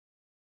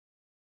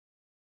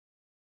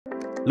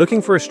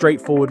Looking for a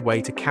straightforward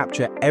way to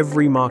capture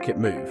every market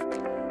move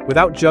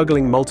without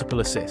juggling multiple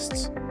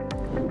assists?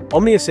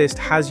 Omni Assist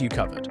has you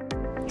covered.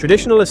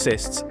 Traditional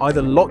assists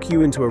either lock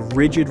you into a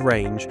rigid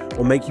range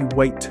or make you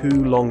wait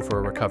too long for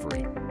a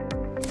recovery.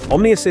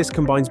 Omni Assist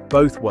combines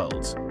both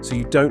worlds, so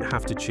you don't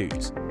have to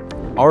choose.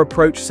 Our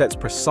approach sets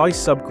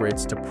precise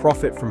subgrids to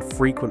profit from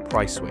frequent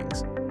price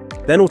swings,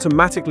 then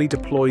automatically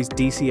deploys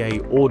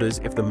DCA orders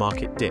if the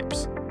market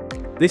dips.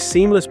 This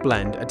seamless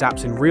blend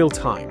adapts in real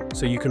time,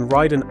 so you can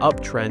ride an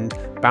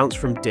uptrend, bounce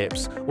from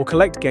dips, or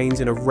collect gains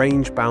in a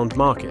range-bound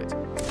market.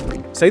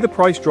 Say the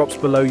price drops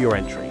below your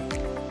entry.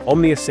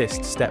 Omni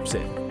Assist steps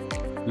in,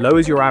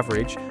 lowers your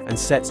average, and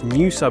sets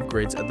new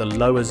subgrids at the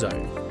lower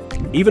zone.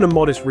 Even a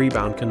modest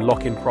rebound can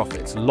lock in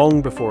profits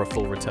long before a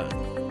full return.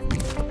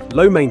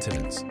 Low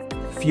maintenance,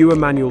 fewer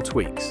manual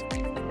tweaks.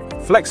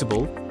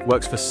 Flexible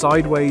works for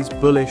sideways,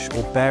 bullish,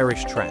 or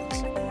bearish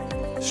trends.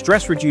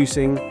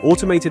 Stress-reducing,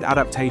 automated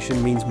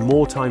adaptation means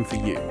more time for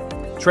you.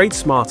 Trade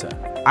smarter,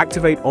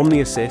 activate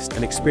Omni Assist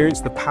and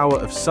experience the power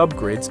of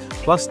subgrids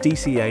plus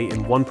DCA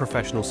in one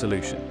professional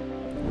solution.